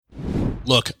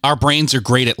Look, our brains are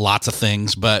great at lots of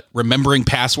things, but remembering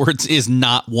passwords is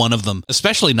not one of them,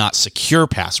 especially not secure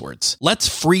passwords. Let's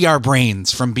free our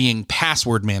brains from being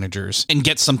password managers and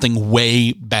get something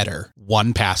way better.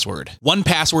 1Password.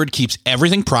 1Password keeps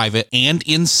everything private and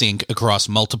in sync across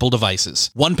multiple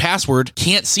devices. 1Password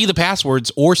can't see the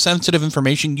passwords or sensitive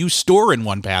information you store in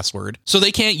 1Password, so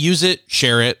they can't use it,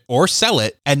 share it, or sell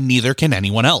it, and neither can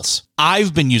anyone else.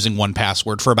 I've been using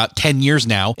 1Password for about 10 years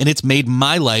now, and it's made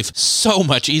my life so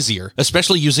much easier,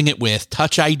 especially using it with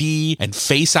Touch ID and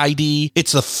Face ID.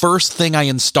 It's the first thing I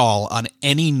install on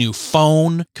any new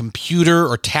phone, computer,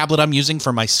 or tablet I'm using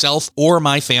for myself or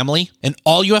my family. And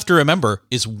all you have to remember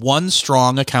is one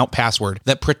strong account password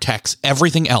that protects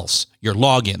everything else. Your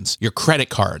logins, your credit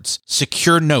cards,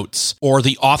 secure notes, or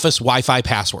the office Wi-Fi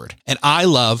password. And I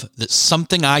love that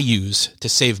something I use to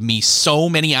save me so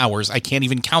many hours I can't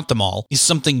even count them all is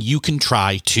something you can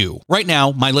try too. Right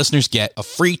now, my listeners get a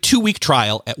free 2-week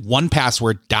trial at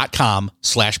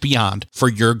onepassword.com/beyond for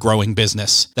your growing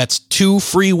business. That's 2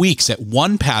 free weeks at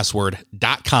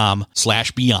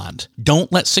onepassword.com/beyond.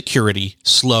 Don't let security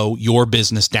slow your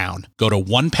business down. Go to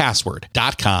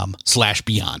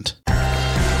onepassword.com/beyond.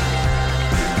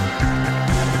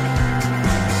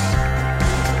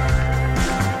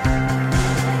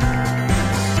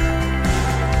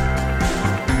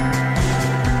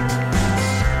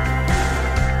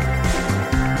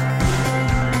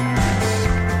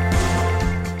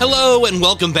 Hello and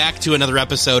welcome back to another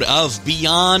episode of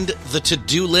Beyond the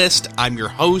To-Do List. I'm your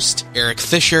host, Eric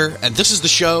Fisher, and this is the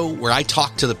show where I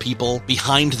talk to the people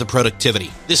behind the productivity.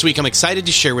 This week, I'm excited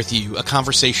to share with you a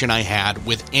conversation I had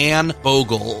with Anne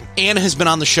Bogel. Anne has been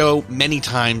on the show many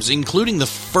times, including the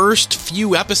first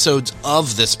few episodes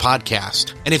of this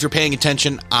podcast. And if you're paying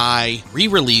attention, I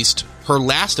re-released her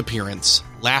last appearance,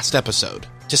 last episode.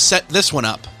 To set this one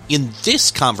up, in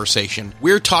this conversation,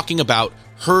 we're talking about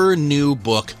her new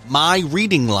book, My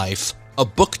Reading Life, a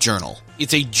book journal.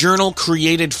 It's a journal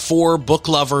created for book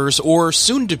lovers or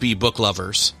soon-to-be book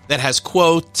lovers that has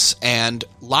quotes and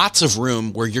lots of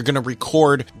room where you're going to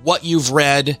record what you've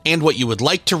read and what you would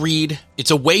like to read.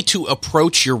 It's a way to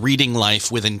approach your reading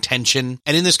life with intention.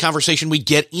 And in this conversation, we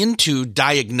get into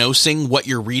diagnosing what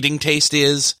your reading taste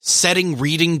is, setting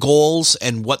reading goals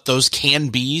and what those can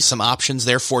be, some options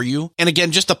there for you. And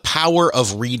again, just the power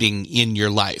of reading in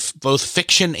your life, both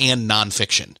fiction and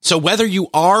nonfiction. So whether you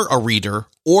are a reader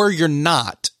or you're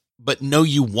not, but know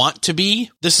you want to be,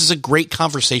 this is a great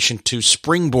conversation to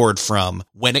springboard from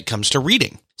when it comes to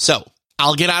reading. So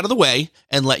I'll get out of the way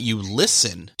and let you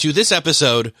listen to this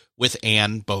episode with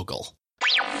Anne Bogel.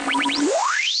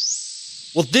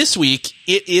 Well, this week,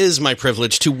 it is my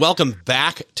privilege to welcome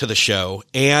back to the show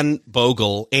Anne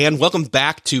Bogel. Anne, welcome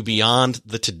back to Beyond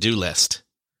the To-Do List.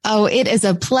 Oh, it is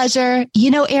a pleasure. You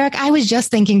know, Eric, I was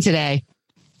just thinking today,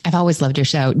 I've always loved your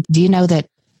show. Do you know that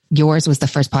yours was the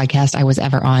first podcast I was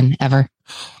ever on, ever?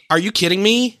 Are you kidding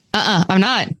me? I'm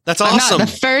not. That's awesome. I'm not.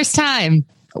 The first time,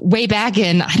 way back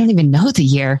in, I don't even know the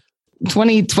year,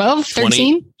 2012,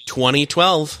 13?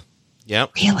 2012.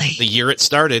 Yep. Really? The year it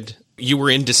started. You were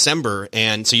in December,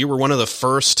 and so you were one of the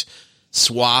first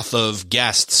swath of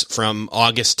guests from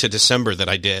August to December that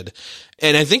I did.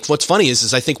 And I think what's funny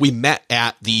is I think we met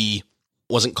at the,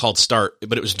 wasn't called Start,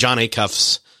 but it was John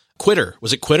Acuff's Quitter.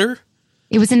 Was it Quitter?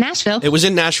 It was in Nashville. It was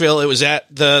in Nashville. It was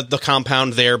at the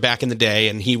compound there back in the day,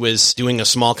 and he was doing a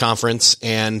small conference,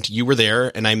 and you were there,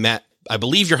 and I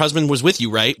believe your husband was with you,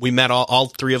 right? We met all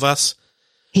three of us.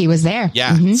 He was there.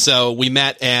 Yeah. Mm-hmm. So we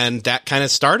met, and that kind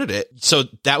of started it. So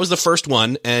that was the first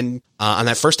one, and on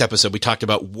that first episode, we talked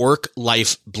about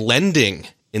work-life blending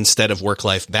instead of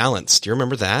work-life balance. Do you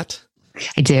remember that?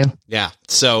 I do. Yeah.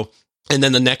 So... And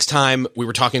then the next time we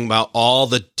were talking about all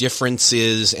the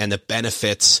differences and the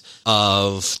benefits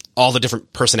of all the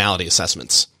different personality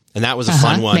assessments. And that was a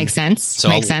fun one. Makes sense. So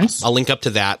I'll link up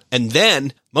to that. And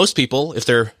then most people, if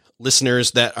they're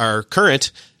listeners that are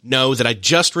current, know that I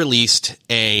just released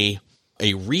a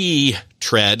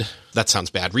retread. That sounds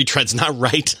bad. Retread's not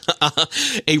right.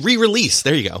 A re-release.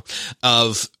 There you go.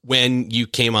 Of when you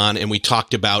came on and we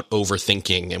talked about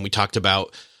overthinking and we talked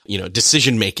about,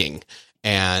 decision making.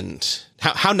 And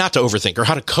how not to overthink or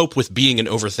how to cope with being an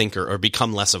overthinker or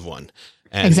become less of one.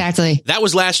 And exactly. That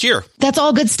was last year. That's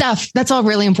all good stuff. That's all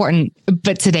really important.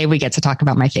 But today we get to talk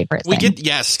about my favorite thing.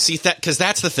 See that, because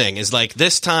that's the thing is like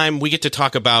this time we get to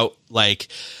talk about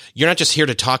you're not just here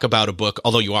to talk about a book,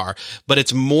 although you are, but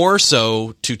it's more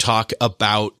so to talk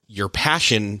about your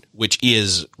passion, which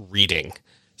is reading.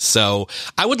 So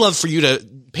I would love for you to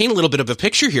paint a little bit of a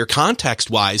picture here, context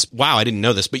wise. Wow, I didn't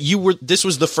know this, but this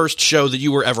was the first show that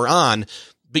you were ever on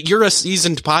But you're a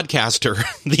seasoned podcaster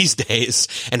these days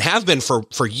and have been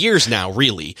for years now,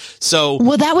 really. So,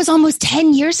 well, that was almost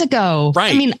 10 years ago.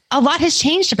 Right. I mean, a lot has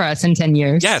changed for us in 10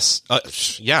 years. Yes.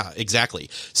 Yeah, exactly.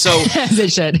 So, as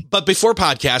it should. But before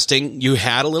podcasting, you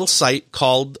had a little site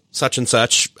called such and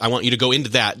such. I want you to go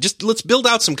into that. Just let's build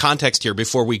out some context here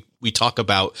before we talk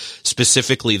about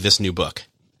specifically this new book.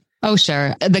 Oh,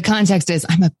 sure. The context is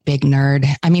I'm a big nerd.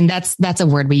 I mean, that's a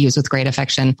word we use with great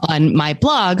affection. On my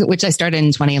blog, which I started in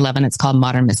 2011, it's called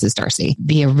Modern Mrs. Darcy.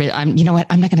 You know what?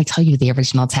 I'm not going to tell you the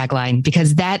original tagline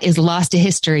because that is lost to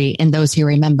history in those who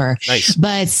remember. Nice.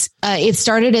 But it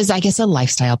started as, I guess, a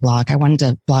lifestyle blog. I wanted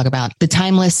to blog about the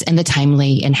timeless and the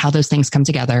timely and how those things come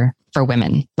together for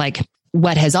women. Like,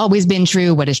 what has always been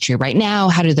true, what is true right now,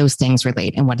 how do those things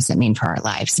relate, and what does it mean for our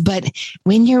lives? But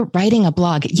when you're writing a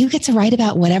blog, you get to write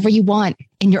about whatever you want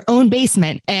in your own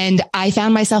basement. And I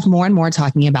found myself more and more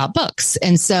talking about books.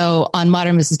 And so on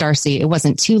Modern Mrs. Darcy, it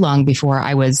wasn't too long before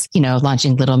I was,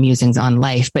 launching little musings on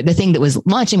life. But the thing that was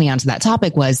launching me onto that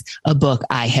topic was a book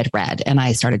I had read. And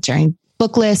I started sharing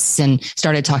book lists and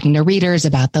started talking to readers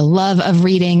about the love of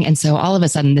reading. And so all of a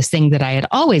sudden, this thing that I had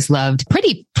always loved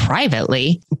pretty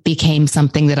privately became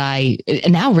something that I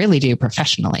now really do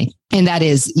professionally. And that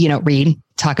is, read,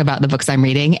 talk about the books I'm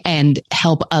reading and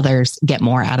help others get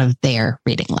more out of their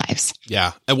reading lives.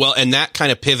 Yeah. Well, and that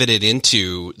kind of pivoted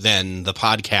into then the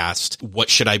podcast, What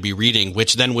Should I Be Reading,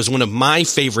 which then was one of my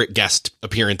favorite guest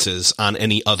appearances on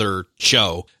any other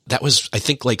show. That was, I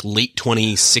think, like late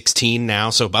 2016 now.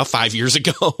 So about 5 years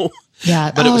ago.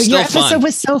 Yeah. But it was still your episode fun.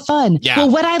 was so fun. Yeah.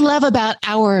 Well, what I love about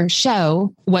our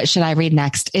show, What Should I Read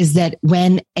Next, is that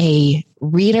when a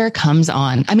reader comes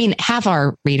on, I mean, half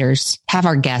our readers, half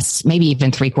our guests, maybe even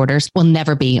 3/4 will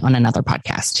never be on another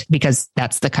podcast because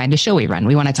that's the kind of show we run.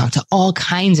 We want to talk to all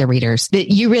kinds of readers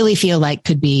that you really feel like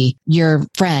could be your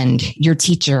friend, your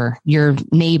teacher, your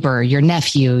neighbor, your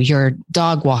nephew, your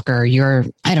dog walker, your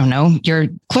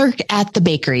clerk at the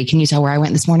bakery. Can you tell where I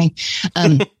went this morning?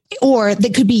 Or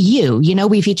that could be you.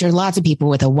 We feature lots of people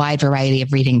with a wide variety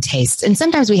of reading tastes. And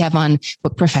sometimes we have on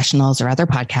book professionals or other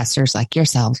podcasters like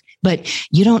yourselves, but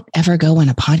you don't ever go on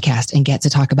a podcast and get to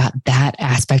talk about that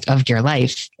aspect of your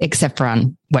life, except for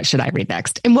on What Should I Read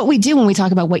Next? And what we do when we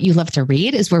talk about what you love to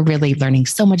read is we're really learning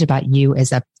so much about you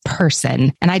as a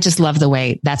person. And I just love the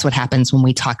way that's what happens when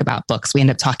we talk about books. We end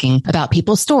up talking about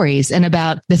people's stories and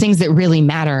about the things that really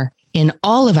matter in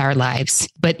all of our lives,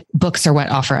 but books are what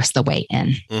offer us the way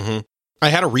in. Mm-hmm. I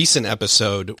had a recent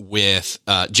episode with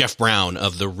Jeff Brown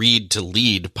of the Read to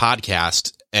Lead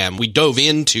podcast, and we dove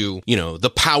into,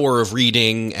 the power of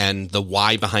reading and the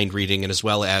why behind reading, and as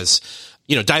well as,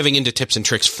 diving into tips and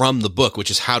tricks from the book,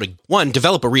 which is how to, one,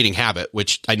 develop a reading habit,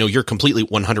 which I know you're completely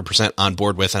 100% on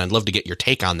board with, and I'd love to get your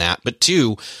take on that. But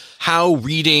two, how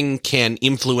reading can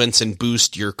influence and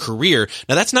boost your career.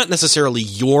 Now, that's not necessarily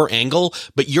your angle,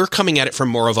 but you're coming at it from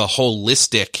more of a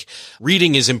holistic.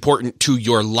 Reading is important to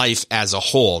your life as a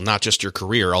whole, not just your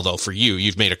career, although for you,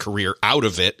 you've made a career out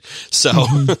of it. So,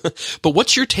 but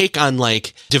what's your take on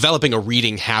like developing a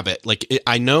reading habit? Like,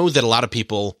 I know that a lot of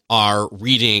people are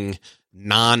reading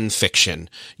nonfiction.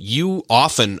 You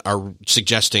often are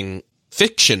suggesting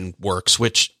fiction works,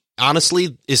 which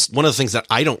honestly is one of the things that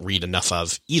I don't read enough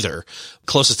of either.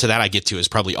 Closest to that I get to is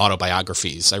probably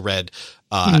autobiographies. I read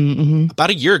about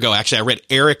a year ago, actually, I read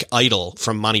Eric Idle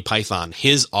from Monty Python,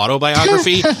 his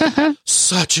autobiography.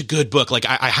 Such a good book. Like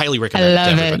I highly recommend it to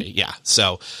everybody. Yeah.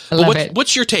 So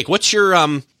what's your take? What's your,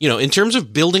 in terms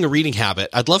of building a reading habit,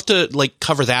 I'd love to like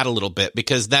cover that a little bit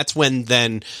because that's when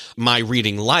then my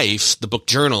reading life, the book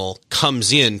journal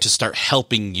comes in to start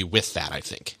helping you with that, I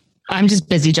think. I'm just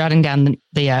busy jotting down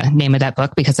the name of that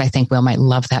book because I think Will might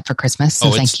love that for Christmas.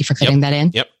 So thank you for fitting that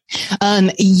in. Yep.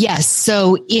 Yes.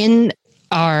 So in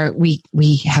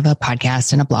we have a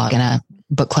podcast and a blog and a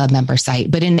book club member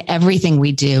site, but in everything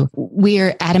we do,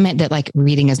 we're adamant that like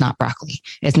reading is not broccoli.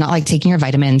 It's not like taking your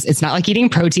vitamins. It's not like eating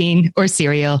protein or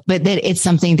cereal, but that it's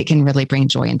something that can really bring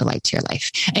joy and delight to your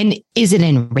life. And is it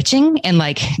enriching? And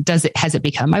like, has it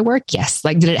become my work? Yes.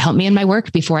 Like, did it help me in my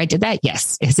work before I did that?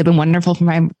 Yes. Has it been wonderful for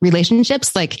my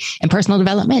relationships, like and personal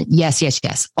development? Yes.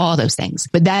 All those things.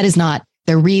 But that is not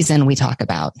the reason we talk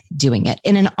about doing it.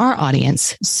 And in our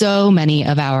audience, so many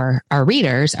of our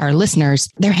readers, our listeners,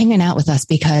 they're hanging out with us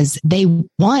because they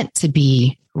want to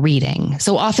be reading.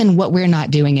 So often what we're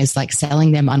not doing is like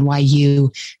selling them on why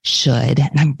you should.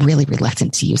 And I'm really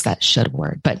reluctant to use that should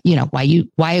word, but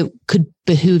why it could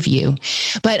behoove you,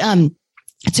 but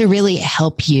to really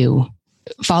help you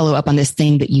follow up on this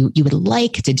thing that you would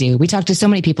like to do. We talk to so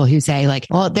many people who say like,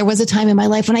 well, there was a time in my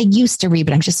life when I used to read,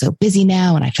 but I'm just so busy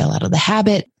now and I fell out of the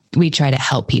habit. we try to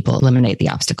help people eliminate the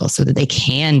obstacles so that they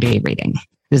can be reading.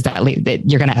 Is that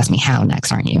you're going to ask me how next,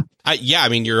 aren't you? Yeah, I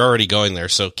mean, you're already going there,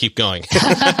 so keep going.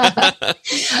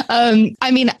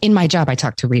 I mean, in my job, I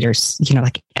talk to readers,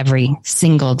 like every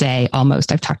single day,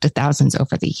 almost. I've talked to thousands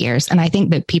over the years. And I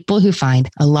think that people who find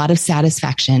a lot of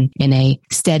satisfaction in a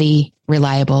steady,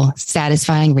 reliable,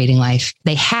 satisfying reading life,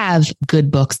 they have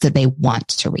good books that they want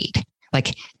to read.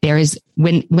 Like there is,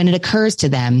 when it occurs to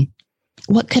them,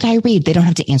 what could I read? They don't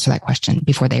have to answer that question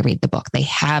before they read the book. They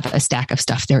have a stack of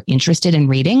stuff they're interested in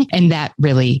reading, and that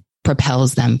really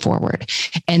propels them forward.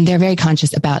 And they're very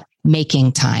conscious about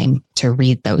making time to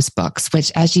read those books,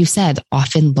 which, as you said,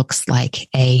 often looks like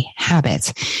a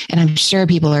habit. And I'm sure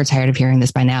people are tired of hearing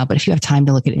this by now, but if you have time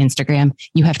to look at Instagram,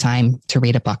 you have time to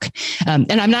read a book.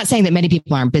 And I'm not saying that many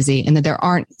people aren't busy and that there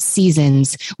aren't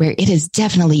seasons where it is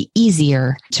definitely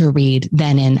easier to read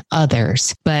than in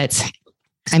others. But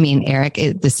I mean, Eric,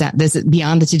 this is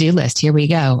beyond the to-do list. Here we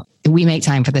go. We make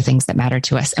time for the things that matter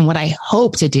to us. And what I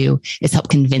hope to do is help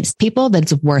convince people that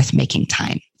it's worth making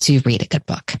time to read a good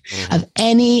book of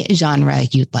any genre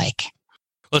you'd like.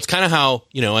 Well, it's kind of how,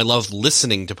 I love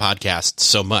listening to podcasts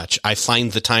so much. I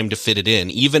find the time to fit it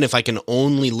in, even if I can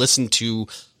only listen to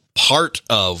part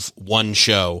of one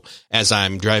show as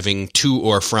I'm driving to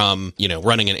or from,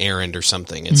 running an errand or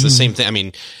something. It's the same thing. I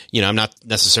mean, I'm not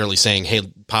necessarily saying, hey,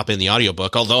 pop in the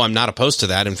audiobook, although I'm not opposed to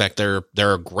that. In fact, there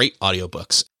are great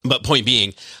audiobooks. But point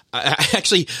being, I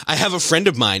have a friend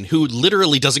of mine who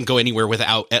literally doesn't go anywhere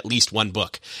without at least one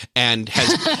book, and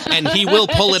he will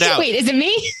pull it out. Wait, is it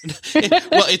me?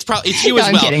 Well, it's you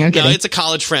as well. I'm kidding. No, it's a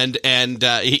college friend, and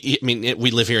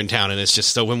we live here in town, and it's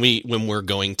just so when we're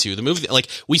going to the movie, like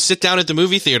we sit down at the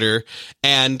movie theater,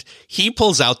 and he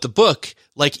pulls out the book,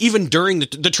 like even during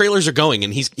the trailers are going,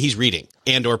 and he's reading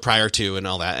and or prior to and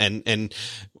all that, and.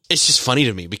 It's just funny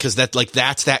to me because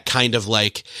that's that kind of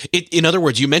in other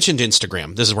words, you mentioned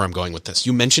Instagram. This is where I'm going with this.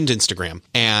 You mentioned Instagram,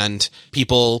 and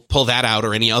people pull that out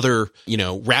or any other,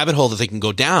 rabbit hole that they can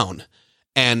go down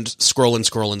and scroll and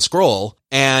scroll and scroll.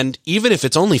 And even if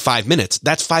it's only 5 minutes,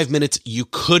 that's 5 minutes you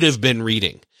could have been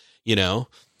reading,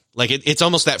 Like it's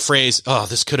almost that phrase, oh,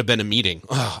 this could have been a meeting.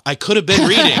 Oh, I could have been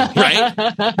reading, right?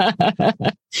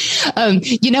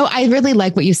 I really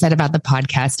like what you said about the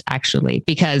podcast, actually,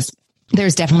 because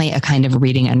there's definitely a kind of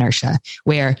reading inertia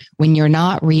where when you're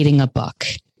not reading a book,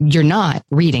 you're not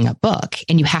reading a book,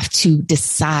 and you have to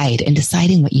decide, and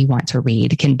deciding what you want to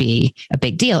read can be a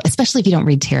big deal, especially if you don't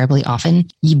read terribly often.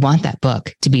 You want that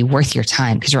book to be worth your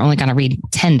time because you're only going to read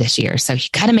 10 this year. So you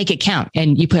got to make it count,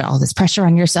 and you put all this pressure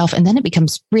on yourself, and then it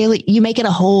becomes you make it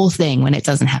a whole thing when it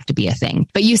doesn't have to be a thing.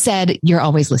 But you said you're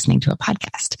always listening to a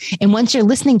podcast. And once you're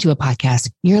listening to a podcast,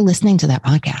 you're listening to that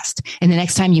podcast. And the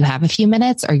next time you have a few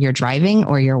minutes, or you're driving,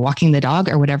 or you're walking the dog,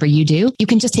 or whatever you do, you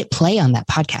can just hit play on that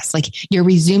podcast. Like you're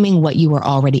resuming what you were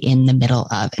already in the middle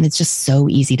of. And it's just so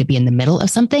easy to be in the middle of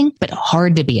something, but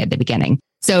hard to be at the beginning.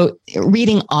 So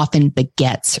reading often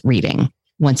begets reading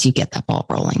once you get that ball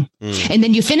rolling. And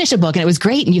then you finish a book and it was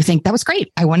great. And you think that was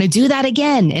great. I want to do that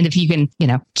again. And if you can,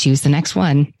 choose the next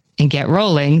one and get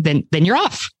rolling, then you're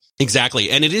off.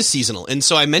 Exactly. And it is seasonal. And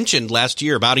so I mentioned last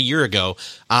year, about a year ago,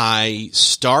 I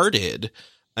started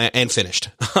and finished.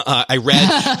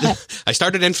 I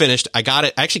started and finished. I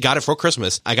actually got it for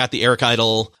Christmas. I got the Eric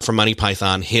Idle from Monty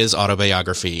Python, his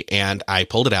autobiography, and I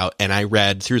pulled it out and I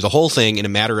read through the whole thing in a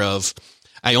matter of,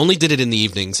 I only did it in the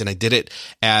evenings, and I did it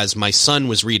as my son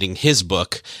was reading his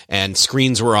book and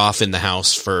screens were off in the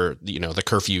house for, the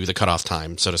curfew, the cutoff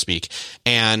time, so to speak.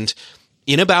 And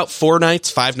in about 4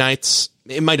 nights, 5 nights,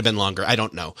 it might have been longer. I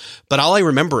don't know. But all I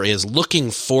remember is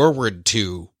looking forward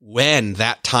to when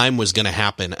that time was going to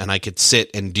happen, and I could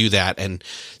sit and do that and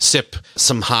sip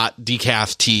some hot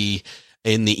decaf tea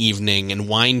in the evening and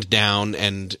wind down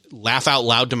and laugh out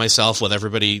loud to myself while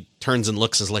everybody turns and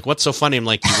looks and is like, what's so funny? I'm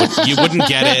like, you wouldn't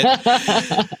get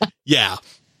it. Yeah.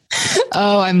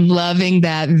 Oh, I'm loving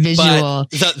that visual.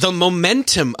 But the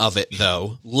momentum of it,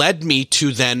 though, led me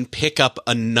to then pick up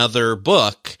another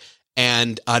book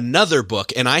and another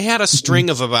book. And I had a string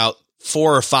of about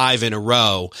 4 or 5 in a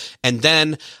row. And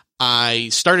then I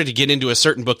started to get into a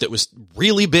certain book that was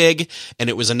really big, and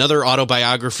it was another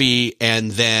autobiography.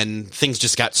 And then things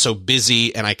just got so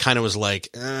busy, and I kind of was like,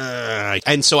 ugh.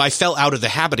 And so I fell out of the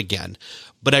habit again.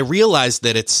 But I realized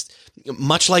that it's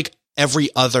much like every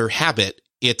other habit.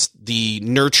 It's the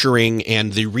nurturing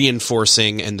and the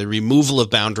reinforcing and the removal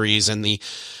of boundaries and the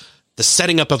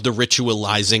setting up of the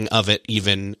ritualizing of it,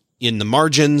 even in the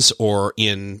margins or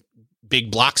in big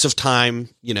blocks of time.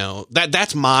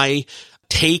 That's my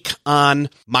take on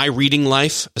my reading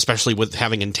life, especially with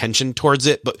having intention towards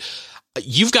it. But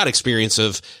you've got experience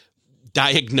of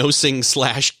diagnosing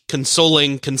 /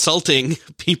 consulting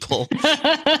people.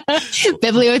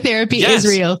 Bibliotherapy is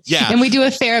real. Yeah. And we do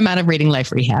a fair amount of reading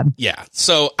life rehab. Yeah.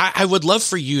 So I would love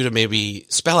for you to maybe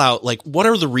spell out, like, what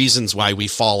are the reasons why we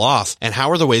fall off and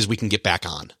how are the ways we can get back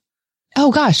on?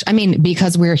 Oh, gosh. I mean,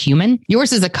 because we're human.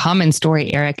 Yours is a common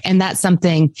story, Eric. And that's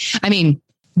something, I mean,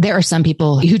 there are some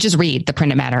people who just read the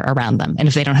printed matter around them. And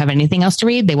if they don't have anything else to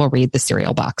read, they will read the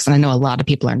cereal box. And I know a lot of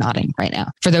people are nodding right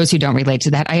now. For those who don't relate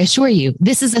to that, I assure you,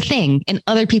 this is a thing and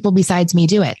other people besides me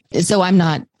do it. So I'm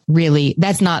not really,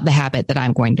 that's not the habit that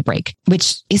I'm going to break,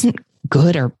 which isn't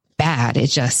good or bad. It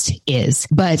just is.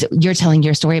 But you're telling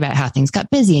your story about how things got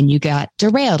busy and you got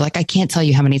derailed. Like, I can't tell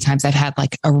you how many times I've had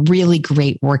like a really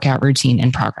great workout routine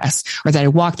in progress, or that I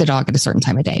walk the dog at a certain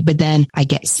time of day, but then I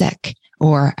get sick,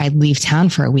 or I'd leave town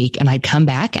for a week and I'd come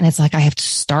back and it's like I have to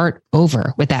start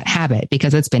over with that habit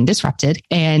because it's been disrupted.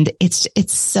 And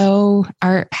it's so,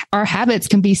 our habits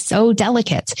can be so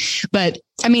delicate. But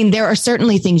I mean, there are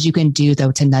certainly things you can do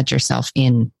though to nudge yourself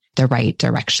in the right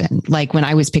direction. Like when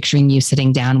I was picturing you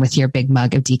sitting down with your big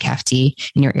mug of decaf tea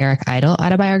in your Eric Idle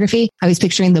autobiography, I was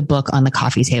picturing the book on the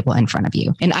coffee table in front of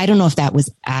you. And I don't know if that was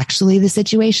actually the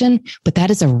situation, but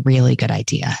that is a really good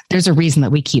idea. There's a reason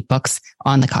that we keep books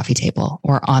on the coffee table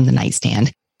or on the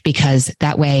nightstand, because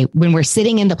that way, when we're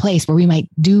sitting in the place where we might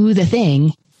do the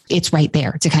thing, it's right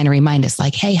there to kind of remind us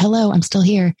like, hey, hello, I'm still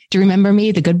here. Do you remember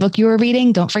me? The good book you were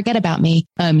reading? Don't forget about me.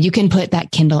 You can put that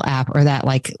Kindle app or that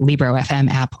like Libro FM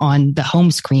app on the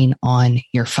home screen on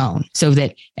your phone so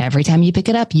that every time you pick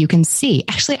it up, you can see.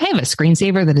 Actually, I have a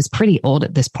screensaver that is pretty old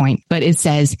at this point, but it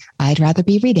says, I'd rather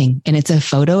be reading. And it's a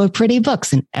photo of pretty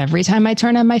books. And every time I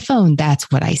turn on my phone,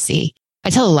 that's what I see. I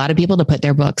tell a lot of people to put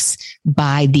their books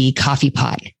by the coffee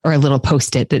pot or a little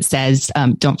Post-it that says,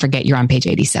 don't forget you're on page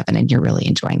 87 and you're really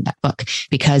enjoying that book,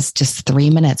 because just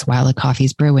 3 minutes while the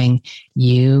coffee's brewing,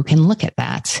 you can look at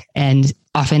that. And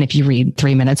often if you read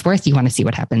 3 minutes worth, you want to see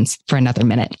what happens for another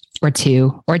minute or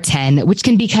 2 or 10, which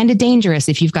can be kind of dangerous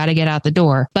if you've got to get out the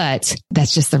door. But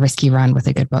that's just the risk you run with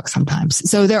a good book sometimes.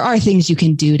 So there are things you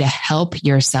can do to help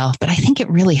yourself. But I think it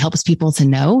really helps people to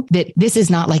know that this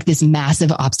is not like this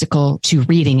massive obstacle to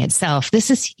reading itself. This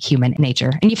is human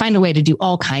nature. And you find a way to do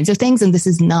all kinds of things. And this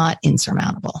is not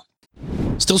insurmountable.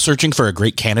 Still searching for a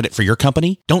great candidate for your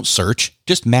company? Don't search,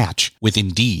 just match with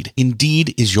Indeed.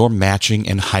 Indeed is your matching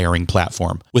and hiring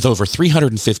platform with over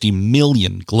 350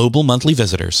 million global monthly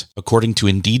visitors, according to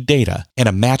Indeed data, and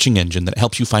a matching engine that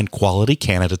helps you find quality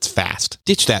candidates fast.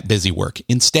 Ditch that busy work.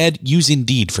 Instead, use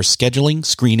Indeed for scheduling,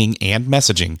 screening, and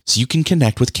messaging so you can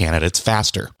connect with candidates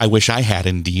faster. I wish I had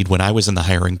Indeed when I was in the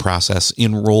hiring process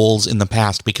in roles in the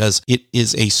past, because it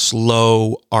is a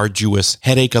slow, arduous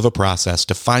headache of a process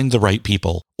to find the right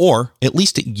people, or at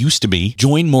least it used to be.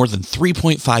 Join more than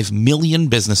 3.5 million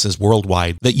businesses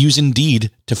worldwide that use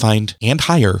Indeed to find and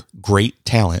hire great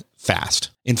talent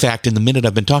fast. In fact, in the minute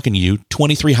I've been talking to you,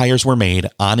 23 hires were made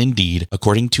on Indeed,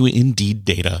 according to Indeed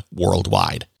data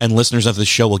worldwide. And listeners of this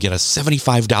show will get a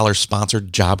 $75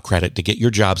 sponsored job credit to get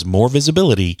your jobs more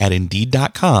visibility at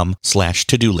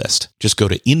Indeed.com/to-do list. Just go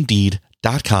to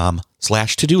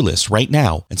Indeed.com/to-do list right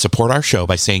now and support our show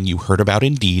by saying you heard about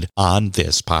Indeed on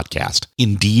this podcast.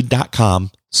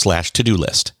 Indeed.com/to-do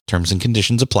list. Terms and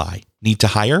conditions apply. Need to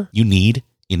hire? You need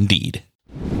Indeed.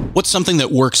 What's something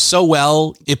that works so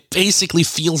well, it basically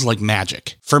feels like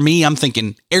magic? For me, I'm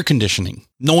thinking air conditioning,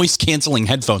 noise canceling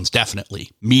headphones, definitely.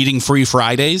 Meeting-free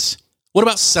Fridays? What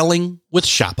about selling with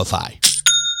Shopify?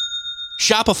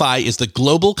 Shopify is the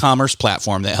global commerce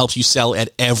platform that helps you sell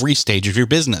at every stage of your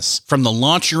business. From the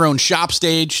launch your own shop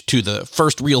stage to the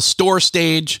first real store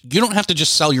stage, you don't have to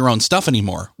just sell your own stuff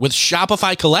anymore. With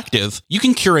Shopify Collective, you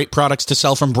can curate products to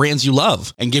sell from brands you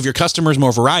love and give your customers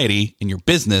more variety and your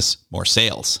business more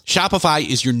sales. Shopify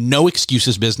is your no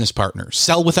excuses business partner.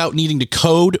 Sell without needing to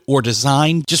code or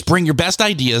design. Just bring your best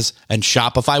ideas and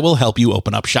Shopify will help you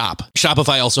open up shop.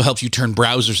 Shopify also helps you turn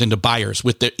browsers into buyers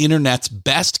with the internet's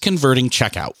best converting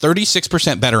checkout,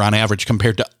 36% better on average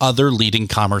compared to other leading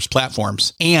commerce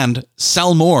platforms, and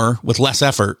sell more with less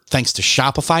effort thanks to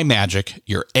Shopify Magic,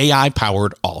 your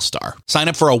AI-powered all-star. Sign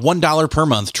up for a $1 per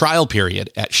month trial period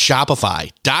at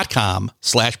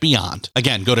shopify.com/beyond.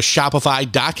 Again, go to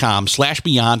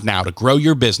shopify.com/beyond now to grow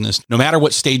your business no matter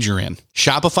what stage you're in.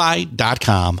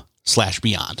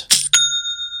 Shopify.com/beyond.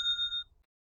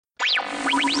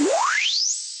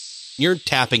 You're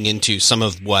tapping into some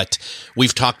of what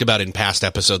we've talked about in past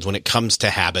episodes when it comes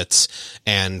to habits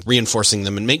and reinforcing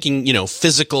them and making,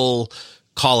 physical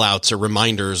call outs or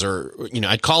reminders, or,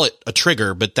 I'd call it a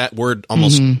trigger, but that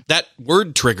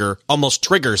word trigger almost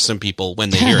triggers some people when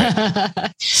they hear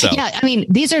it. So yeah, I mean,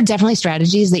 these are definitely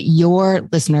strategies that your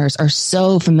listeners are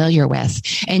so familiar with.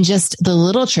 And just the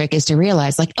little trick is to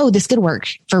realize like, oh, this could work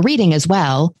for reading as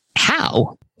well.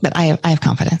 How? But I have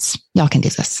confidence. Y'all can do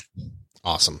this.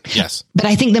 Awesome. Yes. But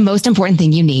I think the most important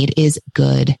thing you need is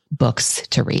good books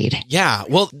to read. Yeah.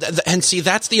 Well, and see,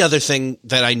 that's the other thing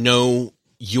that I know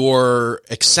you're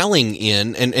excelling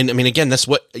in. And I mean, again, that's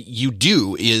what you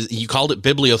do. Is you called it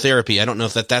bibliotherapy. I don't know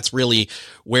if that's really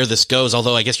where this goes,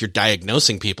 although I guess you're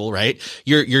diagnosing people, right?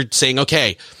 You're saying,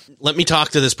 okay, let me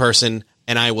talk to this person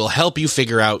and I will help you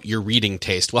figure out your reading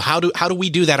taste. Well, how do we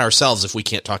do that ourselves if we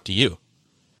can't talk to you?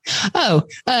 Well,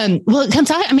 come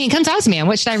talk to me on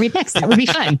what should I read next? That would be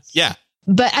fun. Yeah.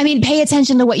 But I mean, pay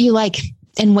attention to what you like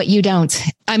and what you don't.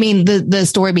 I mean, the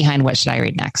story behind what should I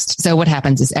read next. So what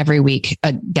happens is every week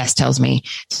a guest tells me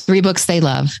 3 books they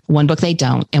love, 1 book they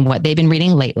don't, and what they've been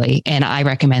reading lately. And I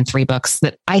recommend 3 books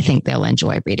that I think they'll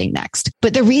enjoy reading next.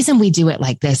 But the reason we do it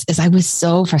like this is I was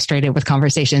so frustrated with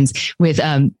conversations with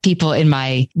people in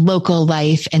my local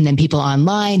life and then people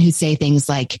online who say things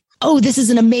like, oh, this is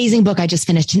an amazing book I just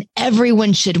finished and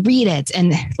everyone should read it.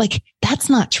 And like, that's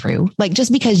not true. Like,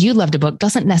 just because you loved a book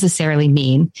doesn't necessarily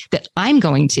mean that I'm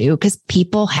going to, because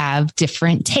people have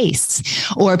different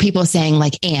tastes. Or people saying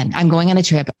like, Anne, I'm going on a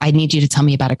trip. I need you to tell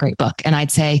me about a great book. And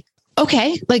I'd say,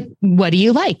 okay, like, what do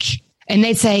you like? And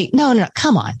they'd say, no,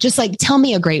 come on. Just like, tell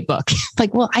me a great book.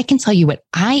 Like, well, I can tell you what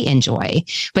I enjoy,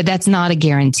 but that's not a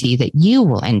guarantee that you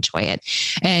will enjoy it.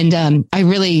 And I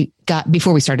really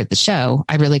before we started the show,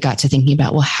 I really got to thinking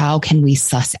about, well, how can we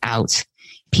suss out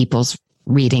people's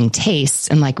reading tastes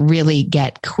and like really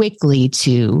get quickly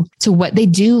to what they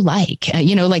do like,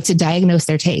 like to diagnose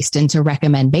their taste and to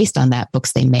recommend based on that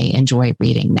books they may enjoy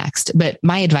reading next. But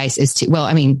my advice is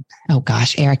oh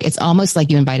gosh, Eric, it's almost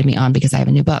like you invited me on because I have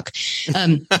a new book.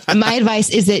 My advice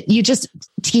is that you just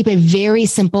keep a very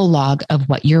simple log of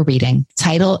what you're reading.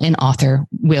 Title and author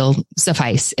will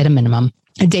suffice at a minimum.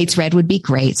 A dates read would be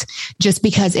great just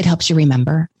because it helps you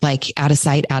remember. Like, out of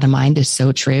sight, out of mind is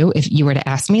so true. If you were to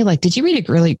ask me, like, did you read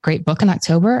a really great book in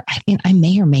October? I mean, I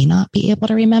may or may not be able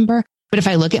to remember, but if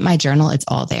I look at my journal, it's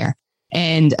all there.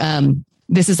 And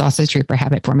this is also true for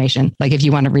habit formation. Like, if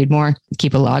you want to read more,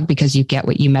 keep a log because you get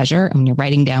what you measure. And when you're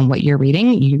writing down what you're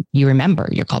reading, you remember,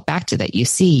 you're called back to that. You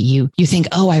see, you think,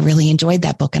 oh, I really enjoyed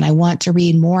that book and I want to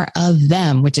read more of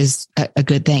them, which is a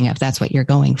good thing if that's what you're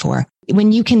going for.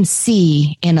 When you can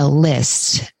see in a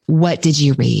list, what did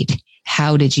you read?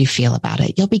 How did you feel about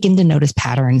it? You'll begin to notice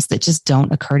patterns that just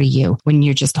don't occur to you when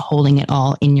you're just holding it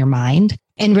all in your mind,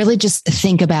 and really just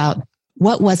think about,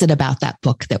 what was it about that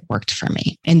book that worked for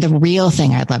me? And the real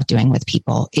thing I love doing with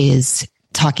people is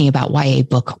talking about why a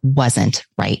book wasn't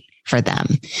right for them.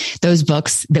 Those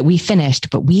books that we finished,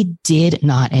 but we did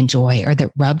not enjoy or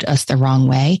that rubbed us the wrong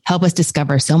way, help us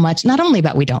discover so much, not only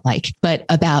about what we don't like, but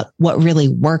about what really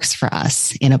works for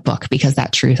us in a book, because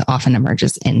that truth often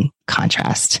emerges in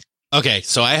contrast. Okay,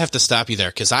 so I have to stop you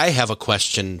there because I have a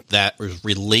question that is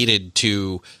related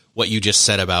to what you just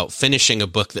said about finishing a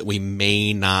book that we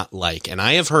may not like. And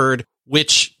I have heard,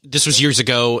 which this was years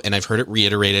ago, and I've heard it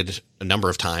reiterated a number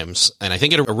of times. And I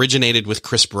think it originated with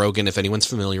Chris Brogan, if anyone's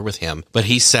familiar with him. But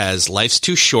he says, life's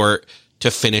too short to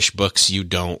finish books you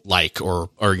don't like or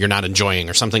you're not enjoying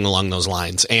or something along those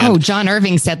lines. And John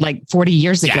Irving said like 40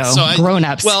 years ago,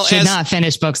 grown-ups should not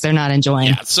finish books they're not enjoying.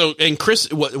 Yeah. So, and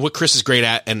Chris, what Chris is great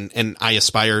at, and I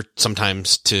aspire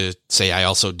sometimes to say I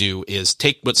also do, is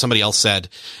take what somebody else said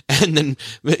and then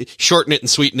shorten it and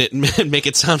sweeten it and make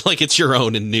it sound like it's your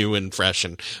own and new and fresh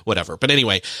and whatever. But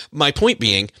anyway, my point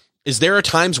being is there are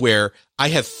times where I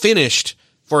have finished,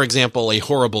 for example, a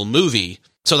horrible movie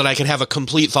so that I can have a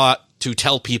complete thought to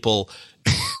tell people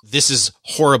this is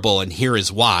horrible and here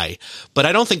is why. But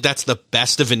I don't think that's the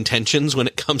best of intentions when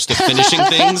it comes to finishing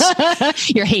things.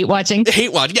 You're hate watching.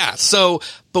 Hate watch. Yeah. So,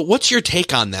 but what's your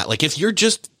take on that? Like, if you're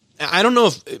just, I don't know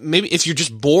if you're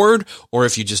just bored or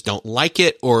if you just don't like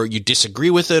it or you disagree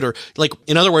with it, or like,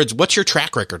 in other words, what's your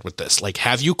track record with this? Like,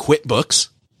 have you quit books?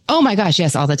 Oh my gosh.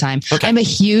 Yes. All the time. Okay. I'm a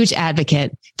huge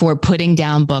advocate for putting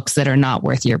down books that are not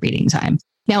worth your reading time.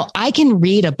 Now I can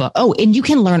read a book. Oh, and you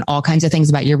can learn all kinds of things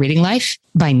about your reading life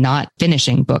by not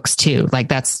finishing books too. Like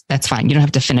that's fine. You don't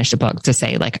have to finish a book to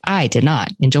say like, I did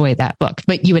not enjoy that book,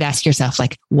 but you would ask yourself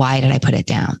like, why did I put it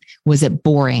down? Was it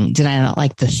boring? Did I not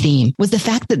like the theme? Was the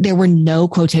fact that there were no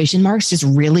quotation marks just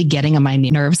really getting on my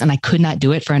nerves and I could not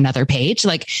do it for another page?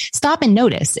 Like stop and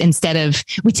notice instead of,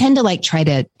 we tend to like try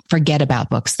to forget about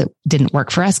books that didn't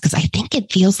work for us because I think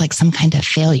it feels like some kind of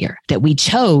failure that we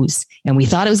chose and we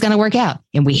thought it was going to work out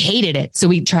and we hated it. So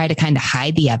we try to kind of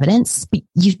hide the evidence. But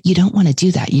you don't want to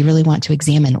do that. You really want to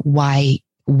examine why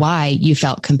you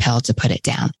felt compelled to put it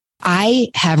down. I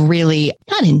have really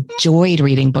not enjoyed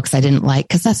reading books I didn't like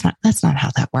because that's not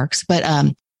how that works. But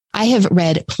I have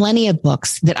read plenty of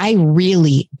books that I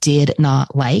really did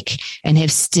not like and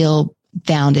have still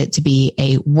found it to be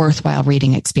a worthwhile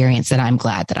reading experience that I'm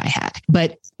glad that I had.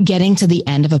 But getting to the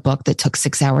end of a book that took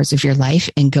 6 hours of your life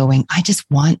and going, I just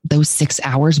want those 6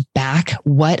 hours back.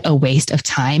 What a waste of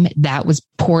time. That was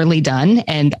poorly done.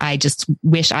 And I just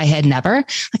wish I had never,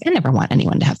 I never want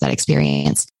anyone to have that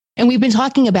experience. And we've been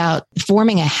talking about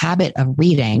forming a habit of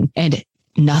reading, and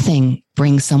nothing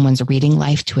brings someone's reading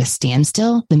life to a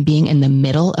standstill than being in the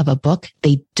middle of a book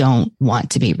they don't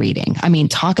want to be reading. I mean,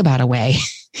 talk about a way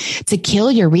to kill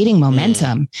your reading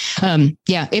momentum.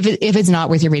 If it's not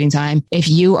worth your reading time, if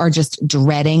you are just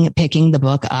dreading picking the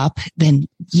book up, then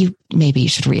maybe you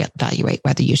should reevaluate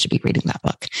whether you should be reading that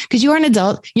book because you are an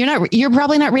adult. You're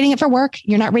probably not reading it for work.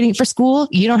 You're not reading it for school.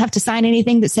 You don't have to sign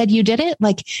anything that said you did it.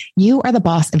 Like you are the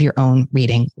boss of your own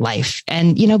reading life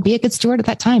and, be a good steward at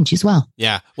that time. Choose well.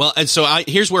 Yeah. Well, and so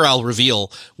here's where I'll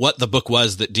reveal what the book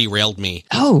was that derailed me.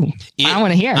 Oh, I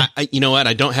want to hear. You know what?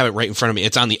 I don't have it right in front of me.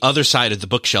 It's on the other side of the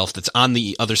bookshelf that's on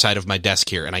the other side of my desk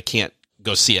here, and I can't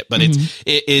go see it. But it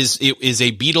is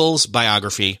a Beatles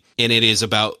biography, and it is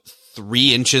about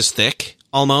 3 inches thick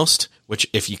almost, which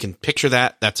if you can picture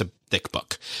that, that's a thick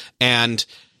book. And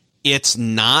it's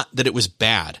not that it was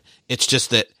bad. It's just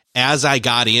that as I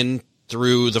got in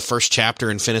through the first chapter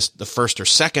and finished the first or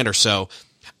second or so,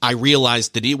 I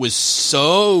realized that it was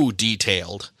so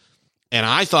detailed, and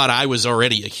I thought I was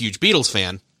already a huge Beatles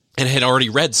fan and had already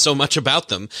read so much about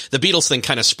them. The Beatles thing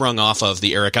kind of sprung off of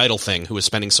the Eric Idle thing, who was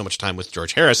spending so much time with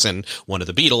George Harrison, one of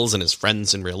the Beatles, and his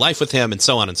friends in real life with him, and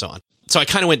so on and so on. So I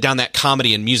kind of went down that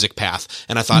comedy and music path,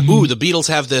 and I thought, ooh, the Beatles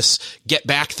have this Get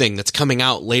Back thing that's coming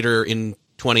out later in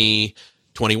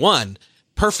 2021.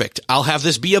 Perfect. I'll have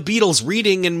this be a Beatles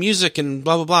reading and music and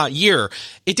blah, blah, blah year.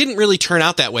 It didn't really turn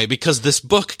out that way because this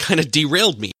book kind of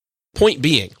derailed me. Point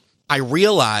being, I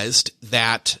realized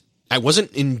that I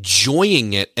wasn't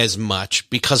enjoying it as much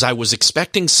because I was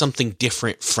expecting something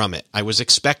different from it. I was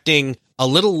expecting a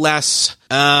little less,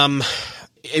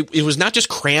 it was not just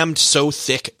crammed so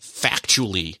thick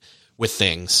factually with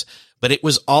things, but it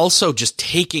was also just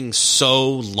taking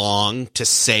so long to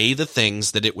say the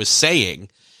things that it was saying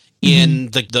in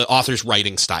the author's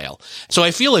writing style. So I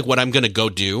feel like what I'm going to go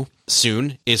do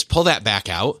soon is pull that back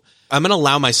out. I'm going to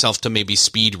allow myself to maybe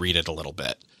speed read it a little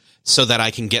bit so that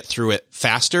I can get through it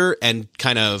faster and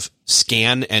kind of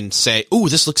scan and say, "Ooh,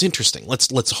 this looks interesting.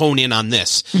 Let's hone in on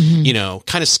this."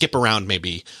 Kind of skip around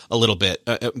maybe a little bit.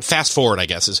 Fast forward, I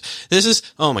guess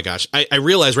oh my gosh. I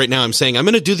realize right now I'm saying I'm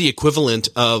going to do the equivalent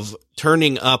of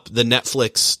turning up the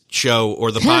Netflix show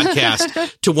or the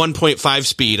podcast to 1.5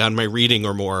 speed on my reading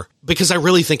or more, because I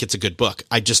really think it's a good book.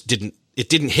 It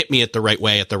didn't hit me at the right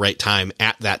way at the right time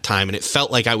at that time. And it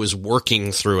felt like I was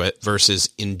working through it versus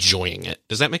enjoying it.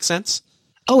 Does that make sense?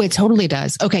 Oh, it totally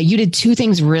does. Okay. You did 2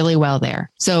 things really well there.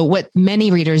 So what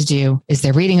many readers do is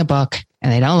they're reading a book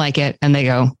and they don't like it and they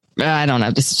go, I don't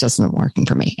know, this is just not working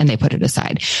for me. And they put it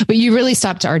aside, but you really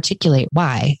stopped to articulate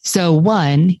why. So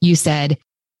 1, you said,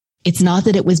 it's not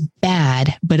that it was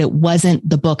bad, but it wasn't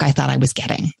the book I thought I was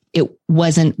getting. It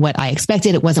wasn't what I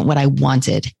expected. It wasn't what I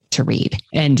wanted to read.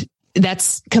 And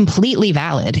that's completely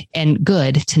valid and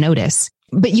good to notice.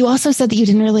 But you also said that you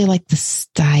didn't really like the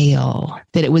style,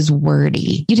 that it was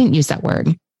wordy. You didn't use that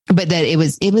word, but that it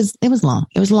was long.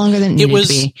 It was longer than it needed to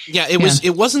be. Yeah,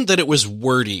 it wasn't that it was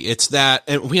wordy. It's that,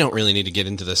 and we don't really need to get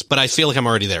into this, but I feel like I'm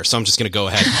already there. So I'm just going to go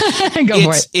ahead.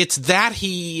 For it. It's that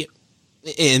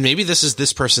and maybe this is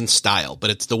this person's style, but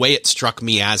it's the way it struck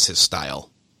me as his style,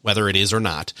 whether it is or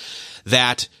not,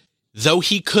 that though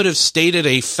he could have stated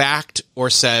a fact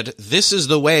or said, this is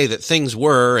the way that things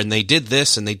were, and they did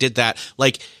this and they did that,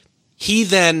 like he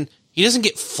doesn't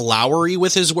get flowery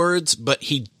with his words, but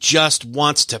he just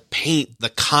wants to paint the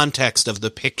context of the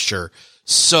picture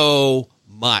so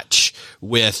much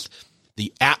with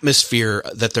the atmosphere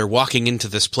that they're walking into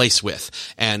this place with,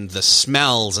 and the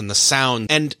smells and the sound,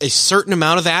 and a certain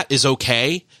amount of that is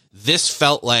okay. This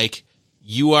felt like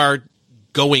you are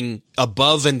going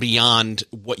above and beyond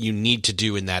what you need to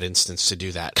do in that instance to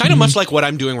do that. Kind of much like what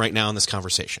I'm doing right now in this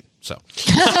conversation. So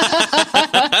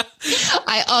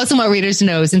I also want readers to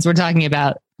know, since we're talking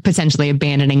about potentially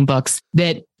abandoning books,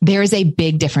 that there is a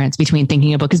big difference between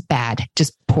thinking a book is bad,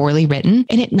 just poorly written,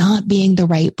 and it not being the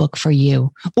right book for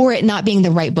you, or it not being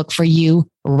the right book for you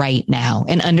right now.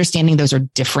 And understanding those are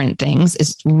different things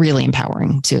is really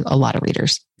empowering to a lot of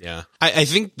readers. Yeah. I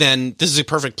think then this is a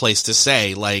perfect place to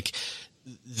say, like,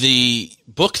 the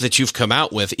book that you've come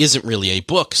out with isn't really a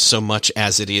book so much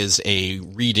as it is a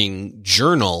reading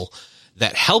journal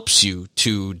that helps you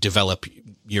to develop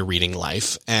your reading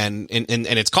life. And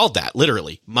it's called that,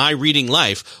 literally, My Reading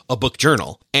Life, a book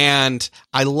journal. And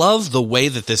I love the way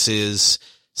that this is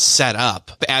set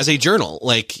up as a journal.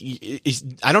 Like,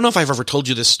 I don't know if I've ever told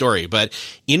you this story, but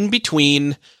in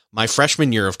between my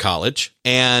freshman year of college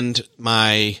and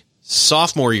my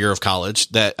sophomore year of college,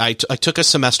 that I took a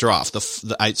semester off.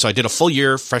 So I did a full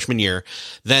year freshman year,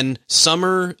 then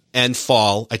summer and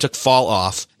fall, I took fall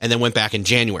off, and then went back in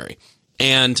January.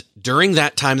 And during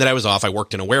that time that I was off, I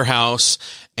worked in a warehouse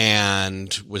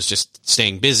and was just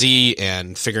staying busy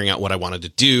and figuring out what I wanted to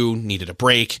do, needed a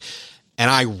break.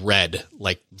 And I read,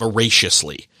 like,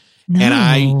 voraciously. No.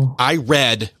 And I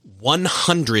read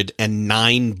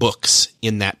 109 books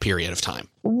in that period of time.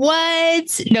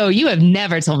 What? No, you have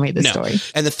never told me this story.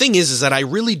 And the thing is that I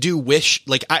really do wish,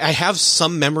 like, I have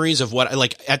some memories of what,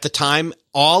 like, at the time,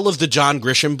 all of the John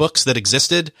Grisham books that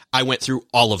existed, I went through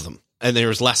all of them. And there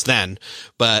was less then,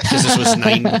 but because this was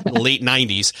late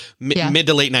 90s, mid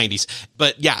to late 90s.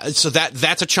 But yeah, so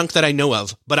that's a chunk that I know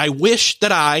of. But I wish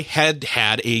that I had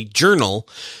a journal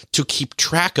to keep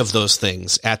track of those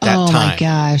things at that time. Oh my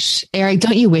gosh. Eric,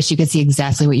 don't you wish you could see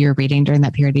exactly what you were reading during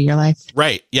that period of your life?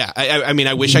 Right. Yeah. I mean,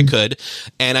 I wish I could,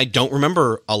 and I don't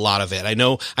remember a lot of it. I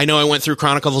know I went through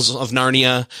Chronicles of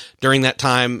Narnia during that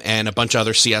time and a bunch of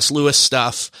other C.S. Lewis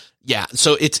stuff. Yeah.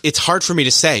 So it's hard for me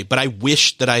to say, but I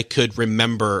wish that I could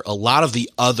remember a lot of the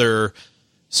other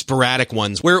sporadic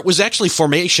ones where it was actually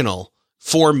formational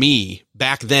for me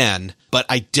back then, but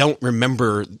I don't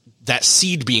remember that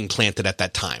seed being planted at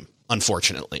that time,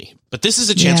 unfortunately. But this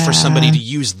is a chance for somebody to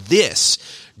use this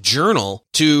journal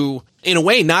to, in a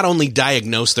way, not only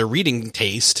diagnose their reading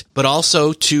taste, but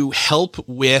also to help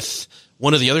with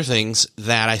one of the other things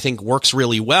that I think works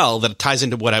really well, that ties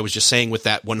into what I was just saying with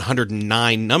that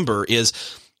 109 number, is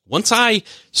once I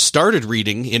started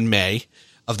reading in May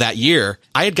of that year,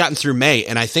 I had gotten through May,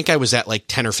 and I think I was at like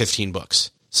 10 or 15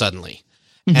 books suddenly.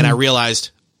 Mm-hmm. And I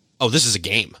realized, oh, this is a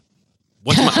game.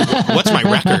 What's my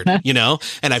record, you know?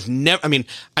 And I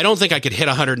don't think I could hit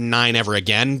 109 ever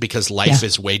again, because life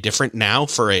is way different now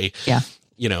for an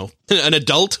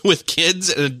adult with kids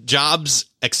and jobs,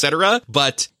 etc.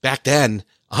 But back then,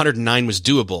 109 was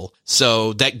doable.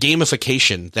 So that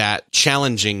gamification, that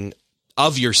challenging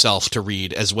of yourself to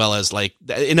read, as well as, like,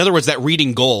 in other words, that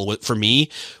reading goal for me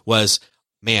was,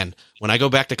 man, when I go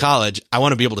back to college, I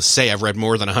want to be able to say I've read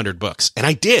more than 100 books. And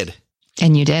I did.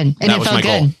 And you did. And that it felt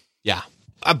good. Goal. Yeah.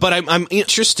 But I'm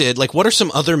interested, like, what are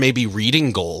some other maybe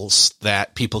reading goals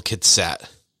that people could set?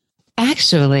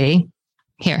 Actually,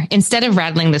 here, instead of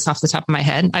rattling this off the top of my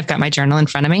head, I've got my journal in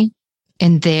front of me,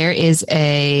 and there is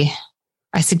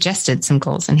I suggested some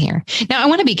goals in here. Now, I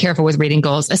want to be careful with reading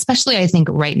goals, especially I think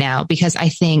right now, because I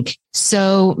think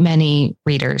so many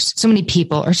readers, so many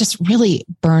people are just really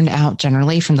burned out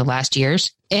generally from the last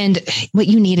years. And what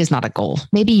you need is not a goal.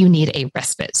 Maybe you need a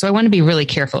respite. So I want to be really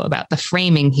careful about the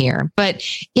framing here. But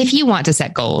if you want to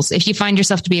set goals, if you find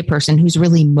yourself to be a person who's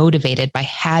really motivated by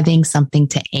having something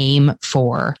to aim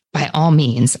for, by all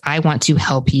means, I want to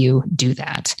help you do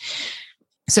that.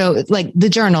 So, like, the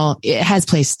journal, it has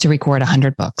place to record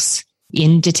 100 books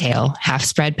in detail, half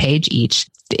spread page each.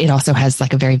 It also has,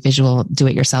 like, a very visual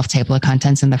do-it-yourself table of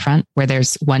contents in the front, where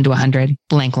there's 1 to 100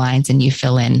 blank lines, and you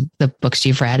fill in the books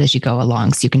you've read as you go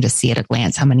along. So you can just see at a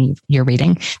glance how many you're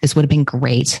reading. This would have been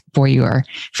great for your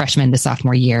freshman to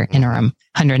sophomore year interim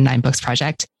 109 books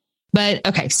project. But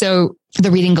okay, so for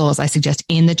the reading goals I suggest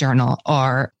in the journal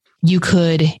are: you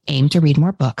could aim to read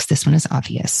more books. This one is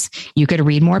obvious. You could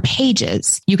read more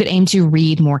pages. You could aim to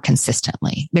read more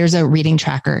consistently. There's a reading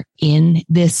tracker in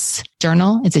this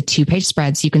journal. It's a 2-page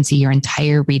spread, so you can see your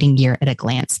entire reading year at a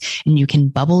glance, and you can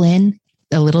bubble in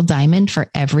a little diamond for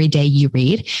every day you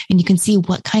read, and you can see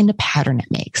what kind of pattern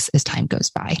it makes as time goes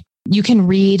by. You can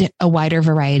read a wider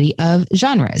variety of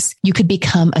genres. You could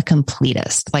become a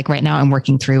completist. Like right now, I'm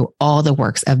working through all the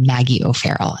works of Maggie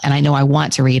O'Farrell, and I know I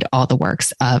want to read all the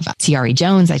works of T.R.E.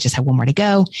 Jones. I just have one more to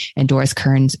go. And Doris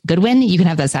Kearns Goodwin. You can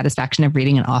have that satisfaction of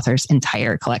reading an author's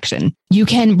entire collection. You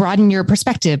can broaden your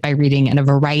perspective by reading in a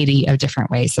variety of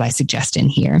different ways that I suggest in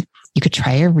here. You could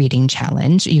try a reading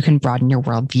challenge. You can broaden your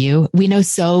worldview. We know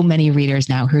so many readers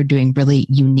now who are doing really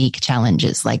unique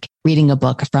challenges, like reading a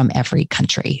book from every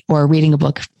country, or reading a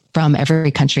book from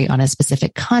every country on a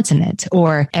specific continent,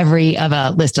 or every of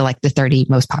a list of like the 30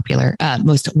 most popular,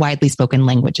 most widely spoken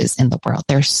languages in the world.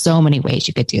 There are so many ways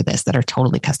you could do this that are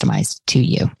totally customized to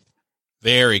you.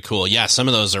 Very cool. Yeah, some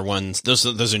of those are ones,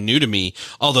 those are new to me,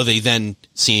 although they then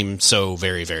seem so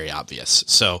very, very obvious.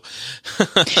 So,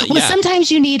 well, sometimes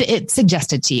you need it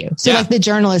suggested to you. So like the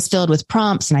journal is filled with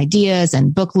prompts and ideas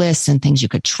and book lists and things you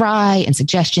could try and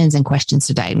suggestions and questions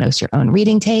to diagnose your own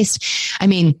reading taste. I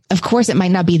mean, of course, it might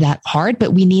not be that hard,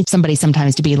 but we need somebody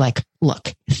sometimes to be like,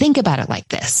 look, think about it like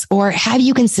this, or have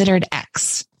you considered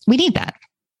X? We need that.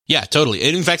 Yeah, totally.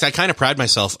 And in fact, I kind of pride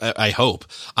myself, I hope,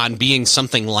 on being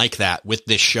something like that with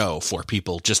this show for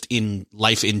people just in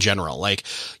life in general. Like,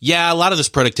 yeah, a lot of this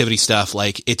productivity stuff,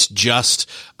 like it's just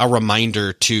a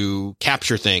reminder to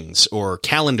capture things or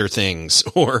calendar things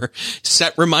or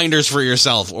set reminders for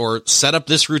yourself or set up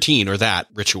this routine or that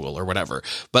ritual or whatever.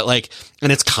 But like,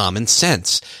 and it's common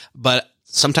sense, but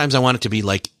sometimes I want it to be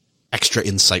like extra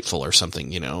insightful or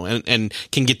something, and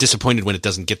can get disappointed when it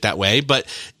doesn't get that way, but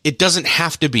it doesn't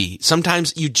have to be.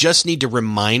 Sometimes you just need to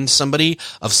remind somebody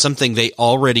of something they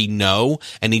already know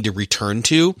and need to return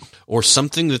to, or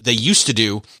something that they used to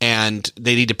do and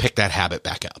they need to pick that habit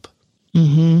back up.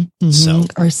 So,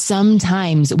 or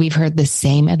sometimes we've heard the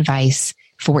same advice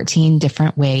 14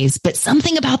 different ways, but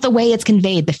something about the way it's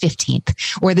conveyed, the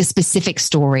 15th, or the specific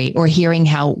story, or hearing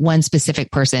how one specific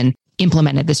person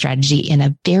implemented the strategy in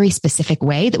a very specific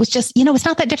way that was just, it's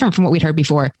not that different from what we'd heard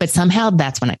before, but somehow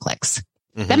that's when it clicks.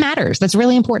 That matters. That's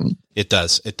really important. It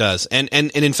does. It does. And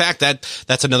in fact,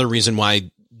 that's another reason why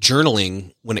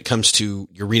journaling, when it comes to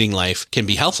your reading life, can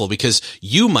be helpful, because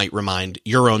you might remind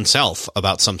your own self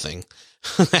about something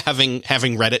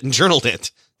having read it and journaled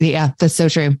it. Yeah, that's so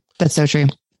true. That's so true.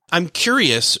 I'm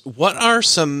curious, what are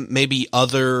some maybe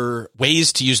other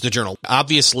ways to use the journal?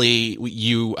 Obviously,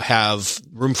 you have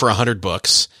room for 100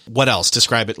 books. What else?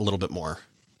 Describe it a little bit more.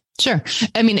 Sure.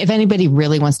 I mean, if anybody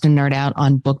really wants to nerd out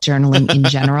on book journaling in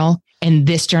general, and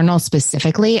this journal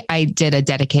specifically, I did a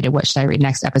dedicated What Should I Read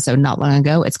Next episode not long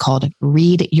ago. It's called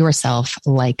Read Yourself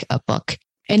Like a Book.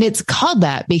 And it's called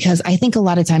that because I think a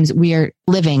lot of times we are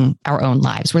living our own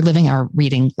lives. We're living our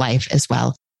reading life as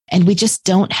well. And we just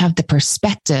don't have the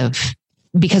perspective,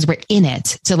 because we're in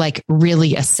it, to like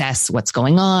really assess what's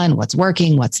going on, what's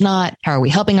working, what's not. How are we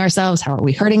helping ourselves? How are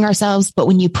we hurting ourselves? But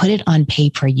when you put it on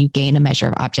paper, you gain a measure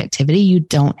of objectivity you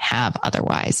don't have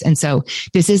otherwise. And so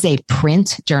this is a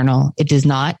print journal. It does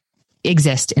not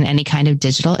exist in any kind of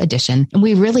digital edition. And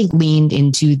we really leaned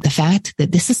into the fact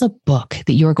that this is a book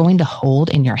that you're going to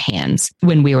hold in your hands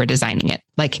when we were designing it.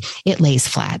 Like, it lays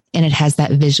flat and it has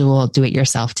that visual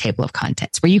do-it-yourself table of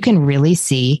contents where you can really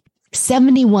see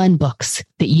 71 books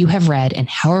that you have read and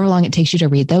however long it takes you to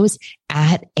read those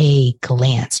at a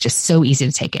glance. Just so easy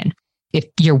to take in. If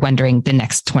you're wondering, the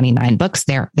next 29 books,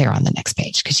 they're on the next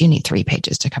page because you need 3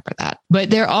 pages to cover that. But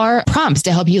there are prompts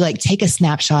to help you like take a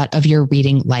snapshot of your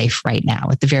reading life right now.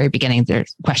 At the very beginning,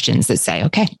 there's questions that say,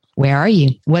 okay, where are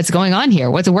you? What's going on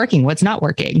here? What's working? What's not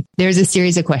working? There's a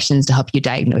series of questions to help you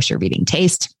diagnose your reading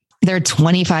taste. There are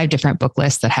 25 different book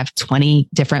lists that have 20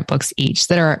 different books each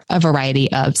that are a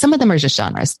variety of, some of them are just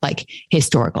genres like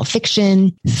historical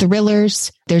fiction,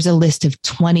 thrillers. There's a list of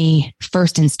 20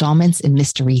 first installments in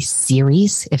mystery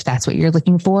series, if that's what you're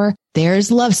looking for.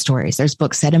 There's love stories. There's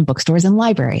books set in bookstores and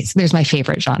libraries. There's my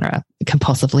favorite genre,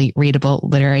 compulsively readable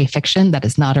literary fiction. That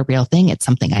is not a real thing. It's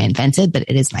something I invented, but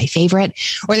it is my favorite.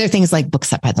 Or there are things like books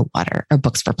set by the water or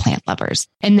books for plant lovers.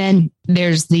 And then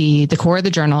there's the core of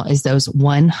the journal is those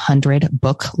 100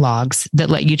 book logs that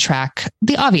let you track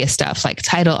the obvious stuff like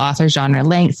title, author, genre,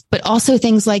 length, but also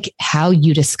things like how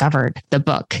you discovered the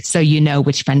book. So you know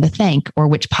which friend to thank or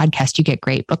which podcast you get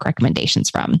great book recommendations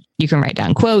from. You can write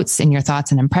down quotes and your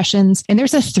thoughts and impressions. And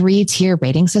there's a 3-tier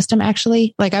rating system,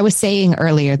 actually. Like I was saying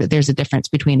earlier, that there's a difference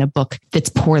between a book that's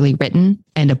poorly written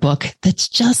and a book that's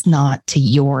just not to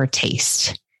your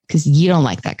taste, because you don't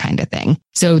like that kind of thing.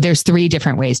 So there's 3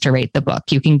 different ways to rate the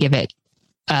book. You can give it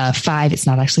 5. It's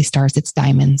not actually stars, it's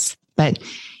diamonds. But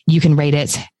you can rate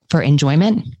it for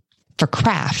enjoyment, for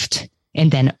craft,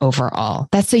 and then overall.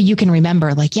 That's so you can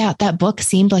remember, like, yeah, that book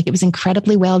seemed like it was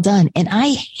incredibly well done and I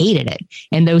hated it.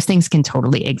 And those things can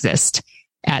totally exist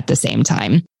at the same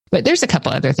time. But there's a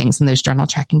couple other things in those journal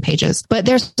tracking pages. But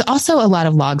there's also a lot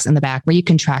of logs in the back where you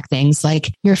can track things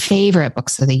like your favorite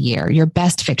books of the year, your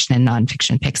best fiction and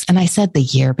nonfiction picks. And I said the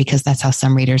year because that's how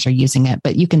some readers are using it,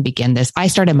 but you can begin this. I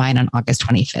started mine on August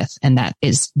 25th, and that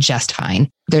is just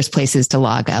fine. There's places to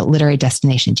log out literary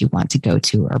destinations you want to go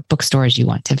to, or bookstores you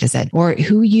want to visit, or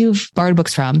who you've borrowed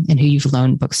books from and who you've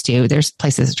loaned books to. There's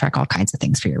places to track all kinds of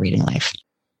things for your reading life.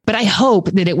 But I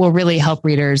hope that it will really help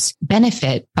readers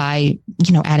benefit by,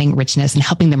 adding richness and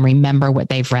helping them remember what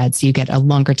they've read. So you get a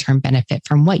longer term benefit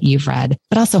from what you've read,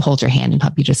 but also hold your hand and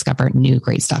help you discover new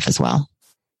great stuff as well.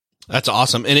 That's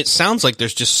awesome. And it sounds like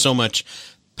there's just so much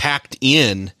packed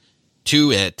in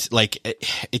to it. Like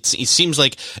it seems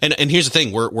like, and here's the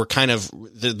thing, we're kind of,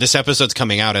 this episode's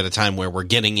coming out at a time where we're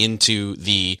getting into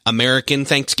the American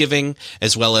Thanksgiving,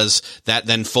 as well as that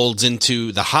then folds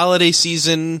into the holidays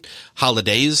season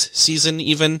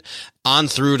even, on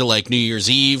through to like New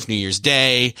Year's Eve, New Year's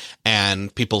Day,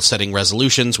 and people setting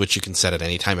resolutions, which you can set at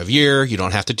any time of year. You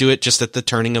don't have to do it just at the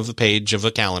turning of the page of a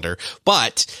calendar,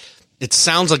 but it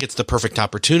sounds like it's the perfect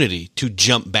opportunity to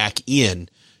jump back in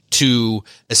to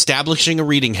establishing a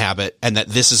reading habit, and that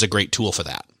this is a great tool for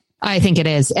that. I think it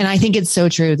is. And I think it's so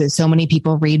true that so many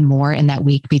people read more in that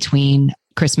week between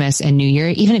Christmas and New Year.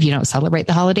 Even if you don't celebrate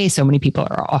the holiday, so many people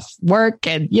are off work,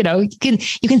 and you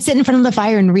can sit in front of the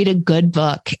fire and read a good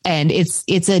book. And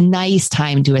it's a nice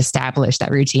time to establish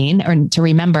that routine, or to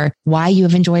remember why you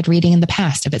have enjoyed reading in the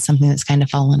past, if it's something that's kind of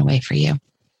fallen away for you.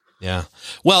 Yeah.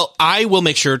 Well, I will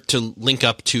make sure to link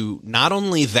up to not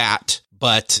only that,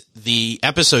 but the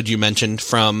episode you mentioned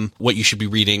from What You Should Be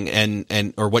Reading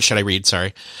or What Should I Read?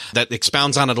 Sorry, that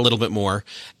expounds on it a little bit more.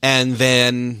 And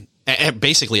then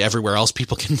basically everywhere else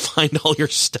people can find all your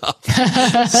stuff.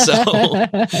 So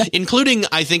including,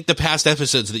 I think, the past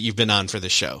episodes that you've been on for the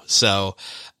show. So,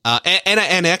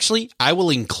 and actually I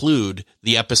will include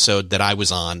the episode that I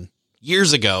was on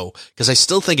years ago, because I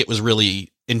still think it was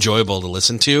really enjoyable to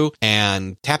listen to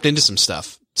and tapped into some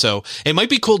stuff. So it might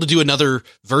be cool to do another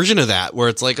version of that where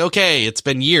it's like, okay, it's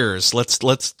been years. Let's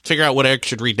figure out what Eric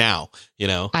should read now,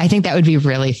 I think that would be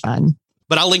really fun.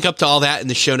 But I'll link up to all that in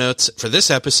the show notes for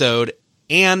this episode.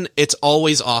 And it's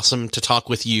always awesome to talk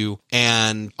with you,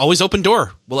 and always open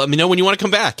door. Well, let me know when you want to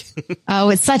come back. Oh,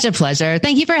 it's such a pleasure.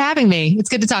 Thank you for having me. It's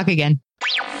good to talk again.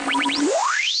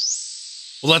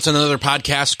 Well, that's another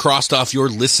podcast crossed off your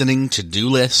listening to-do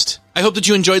list. I hope that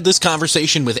you enjoyed this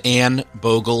conversation with Anne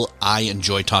Bogel. I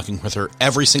enjoy talking with her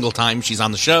every single time she's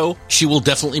on the show. She will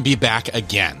definitely be back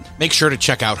again. Make sure to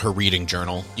check out her reading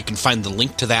journal. You can find the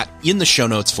link to that in the show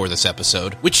notes for this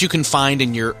episode, which you can find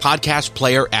in your podcast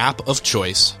player app of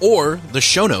choice, or the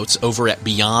show notes over at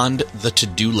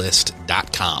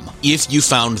beyondthetodolist.com. If you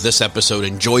found this episode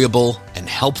enjoyable and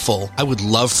helpful, I would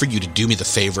love for you to do me the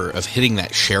favor of hitting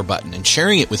that share button and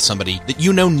sharing it with somebody that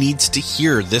you know needs to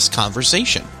hear this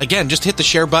conversation. Again, just hit the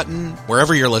share button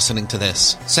wherever you're listening to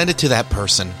this. Send it to that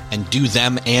person and do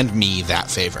them and me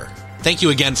that favor. Thank you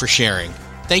again for sharing.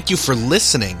 Thank you for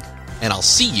listening, and I'll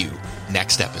see you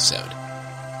next episode.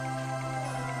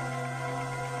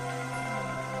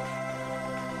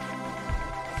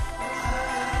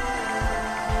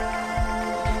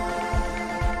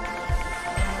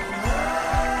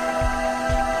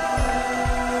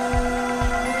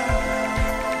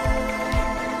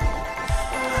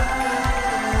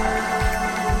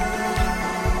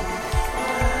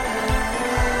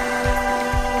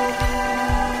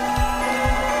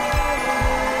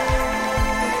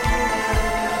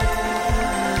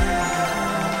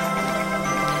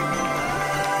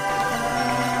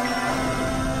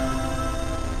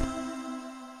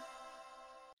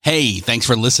 Hey, thanks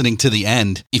for listening to the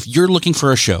end. If you're looking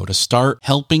for a show to start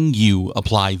helping you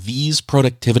apply these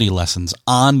productivity lessons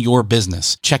on your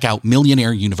business, check out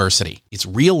Millionaire University. It's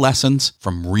real lessons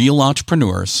from real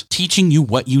entrepreneurs teaching you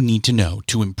what you need to know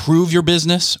to improve your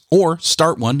business or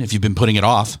start one if you've been putting it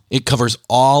off. It covers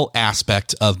all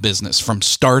aspects of business, from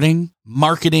starting,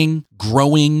 marketing,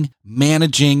 growing,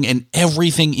 managing, and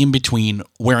everything in between,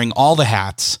 wearing all the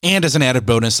hats. And as an added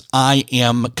bonus, I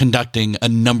am conducting a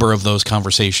number of those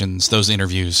conversations, those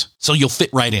interviews, so you'll fit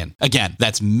right in. Again,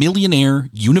 that's Millionaire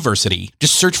University.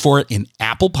 Just search for it in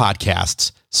Apple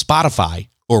Podcasts, Spotify,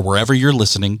 or wherever you're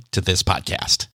listening to this podcast.